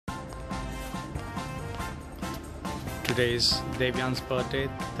Today is Devyan's birthday,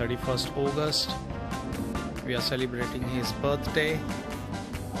 31st August. We are celebrating his birthday.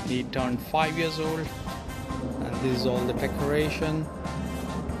 He turned 5 years old, and this is all the decoration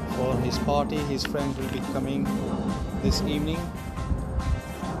for his party. His friends will be coming this evening,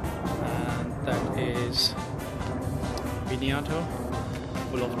 and that is Piñata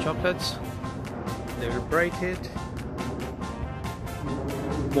full of chocolates. They will break it.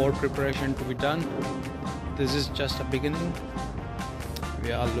 More preparation to be done. This is just a beginning.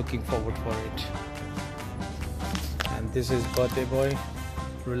 We are looking forward for it. And this is birthday boy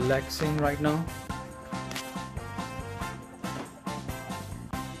relaxing right now.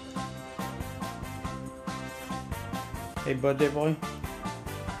 Hey birthday boy,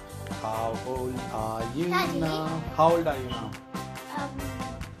 how old are you Daddy? now? How old are you now?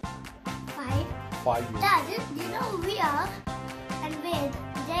 5. 5 years. Dad, you know we are, and with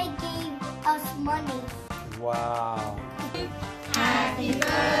they gave us money. Wow. Happy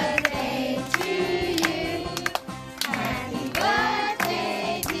birthday to you. Happy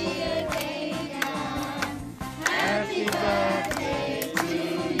birthday, dear Devyan. Happy birthday to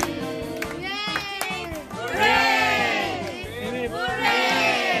you. Yay! Hooray!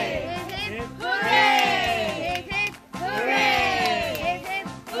 Hooray! Hooray! Hooray!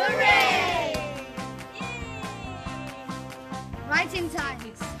 Hooray! Right in time.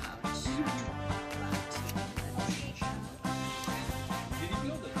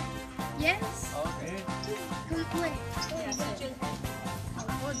 Yes. Okay. Wait.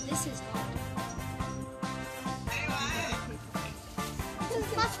 Oh, this is hard.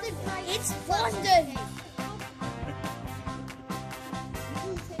 It's London.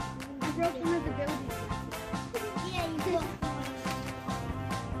 I broke one of the buildings. Yeah, you broke one.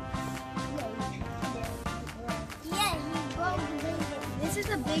 Yeah, you broke the building. This is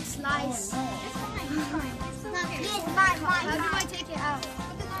a big slice. It's fine. It's fine. It's okay. Yes, mine. How do I take it out?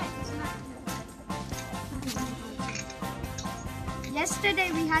 Yesterday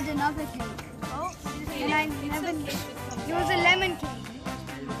we had another cake. Oh, and I never. It was a lemon cake.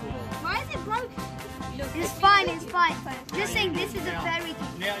 Why is it broken? It's fine. It's fine. Just saying, this is a fairy cake.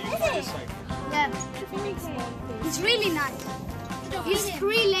 Yeah, you go this side. Yeah. It's really nice. It's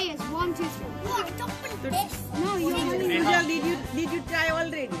 3 layers. 1, 2, 3. This. No, you Did you try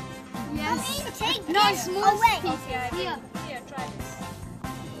already? Yes. No, it's small pieces. Here. Here, try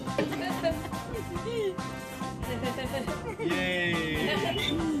Yay!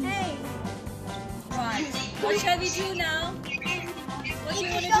 Hey. Right. What shall we do now? What do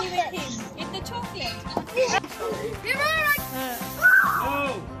you want to do with him? Eat the chocolate.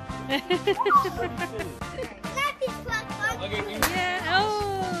 Oh! Yeah.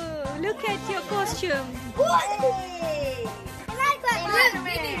 Oh, look at your costume.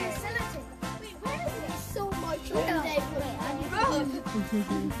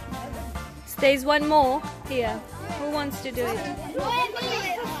 There's one more here. Who wants to do it?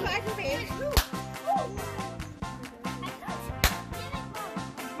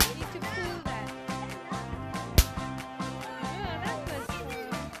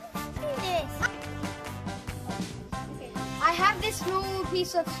 I have this normal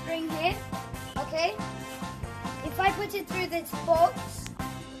piece of string here, okay? If I put it through this box,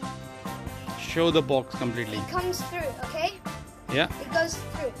 Show the box completely. it comes through, okay? Yeah. It goes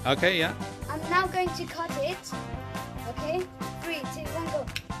through. Okay, yeah. I'm now going to cut it, okay? 3, 2, 1, go.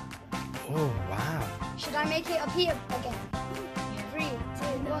 Oh, wow. Should I make it appear again? 3, 2,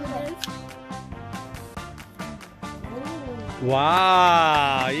 1, go.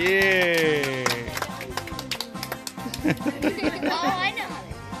 Wow, yay! Oh, I know.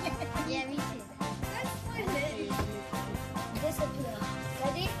 Yeah, me too. Disappear.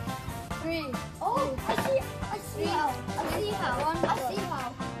 Ready? 3. Oh, I see how.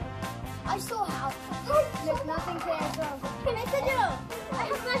 I saw how. Look, nothing cares. Can I touch it? I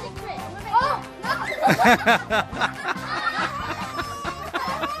have magic trick. Oh, no!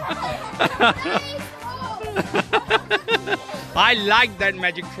 I like that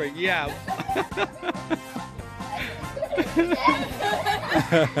magic trick, yeah.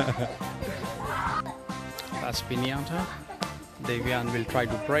 That's Piñata. Devyan will try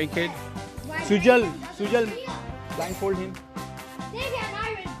to break it. Sujal, blindfold him. Devyan, I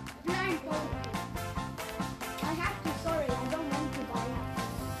will blindfold. I have to, sorry, I don't want to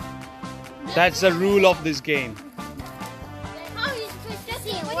buy. That's the rule of this game. How you just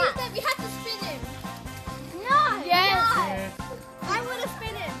see what? We have to spin him. No. Yes. I want to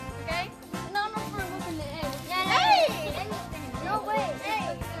spin him. Okay. No, not for a whoop in the air. Yeah. Hey. No way.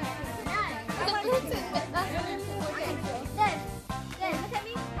 Hey. I want to spin. Dad, look at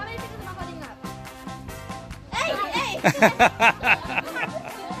me. How many fingers am I holding up? Hey.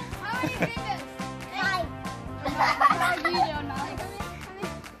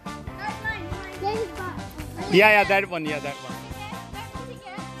 Yeah, that one. Yeah, that one.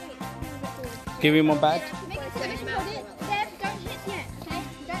 Give him a bat.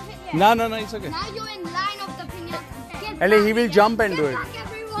 No, it's okay. Now you're in line of the piñata. Ellie, he will jump and do it.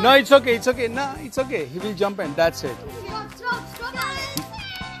 No, it's okay. No, it's okay. He will jump and that's it.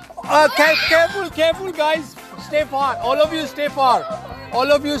 Okay, careful, guys. Stay far. All of you stay far.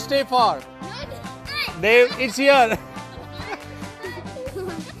 Dave, it's here.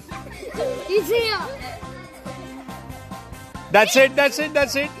 He's here. That's it.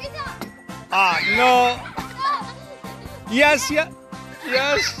 Ah, no. Yes.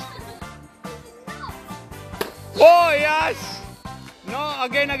 Oh, yes. No,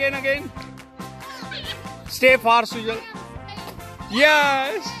 again. Stay far, Sujal.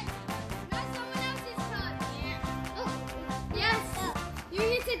 Yes. Yes. You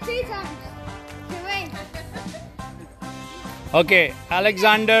hit it 3 times. Okay,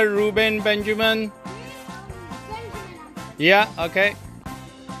 Alexander, Ruben, Benjamin. Yeah, okay.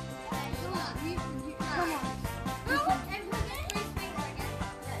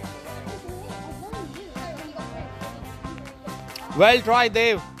 Well tried,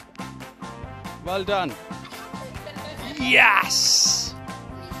 Dave. Well done. Yes.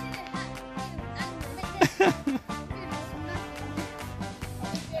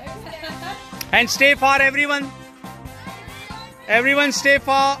 And stay far, everyone. Everyone stay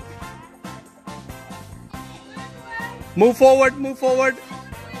far. Move forward.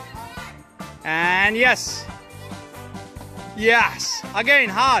 And yes. Again,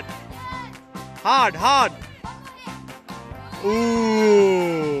 hard.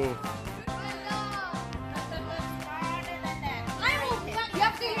 Ooh. You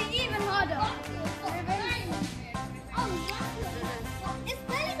have to hit even harder. It's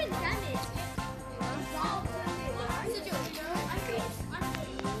barely been damaged.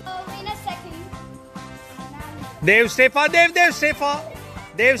 In a second. Dave, stay far.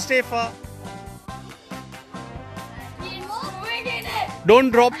 Dave, stay far. Don't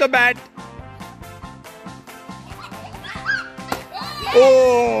drop the bat.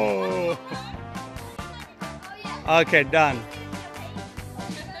 Oh. Okay, done.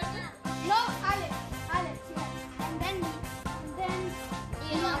 No, Alex, yes. And then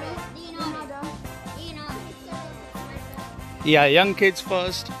Yeah, young kids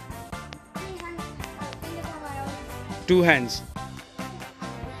first. 2 hands.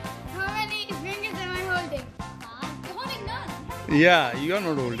 How many fingers am I holding? You're holding none. Yeah, you are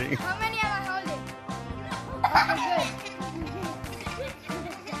not holding. How many am I holding? Okay,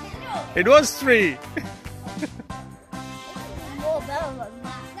 good. It was 3. More better than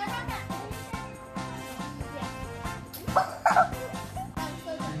that.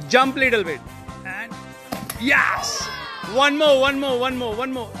 Jump little bit. And yes! One more. No, one more.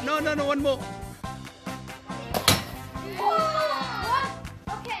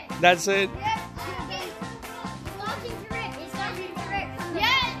 Okay. That's it.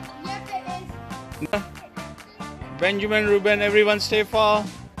 Benjamin, Ruben, everyone stay far.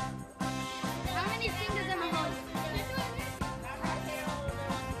 How many fingers am I holding?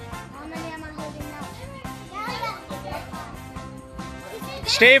 How many am I holding now?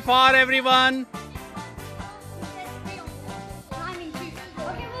 Stay far, everyone. Timing 2.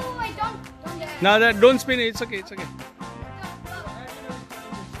 Okay, wait, don't. No, don't spin it. It's okay.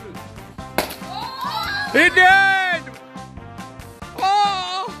 He did!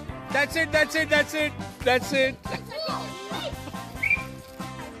 Oh! That's it.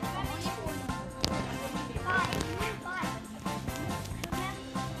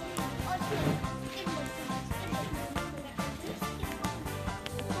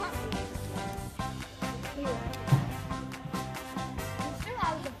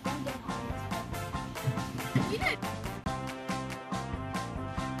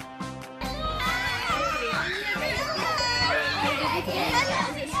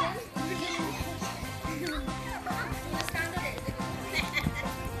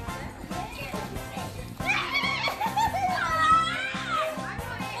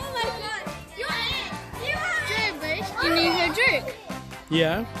 You need a drink.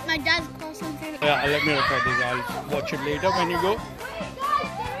 Yeah. My dad's got something. Yeah, let me record this. I'll watch it later when you go.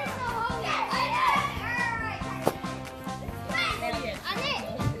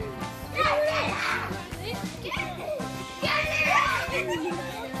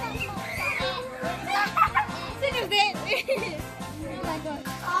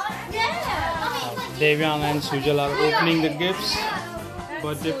 Devyan and Sujal are opening the gifts.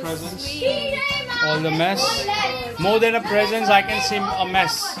 birthday presents. Sweet. All the mess. More than a presents, I can see a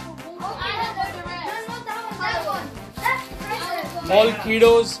mess. All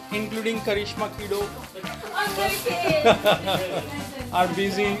kiddos, including Karishma kiddo, are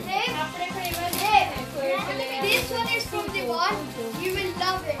busy. This one is from the one. You will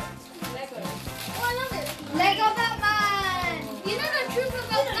love it. Oh, I love it. Lego Batman. You know the truth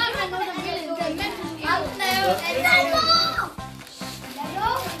about Batman, not the villain. They're meant to be out there. Lego.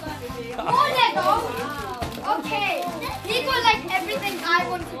 More Lego. Okay. He got like everything I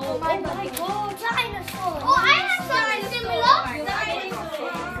want for my birthday. Oh, dinosaurs. Oh, I have something similar.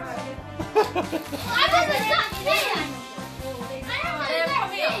 I was a duck thing. I have a duck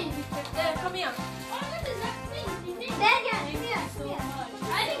thing. Come here. Devyan, come here.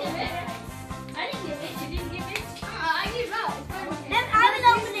 I didn't give it. You didn't give it? I give out. Then I will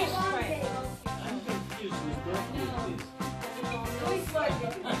open it.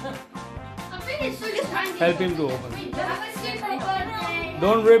 I think it's so just Help him to open. Have a super birthday.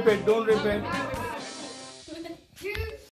 Don't rip it, don't rip it.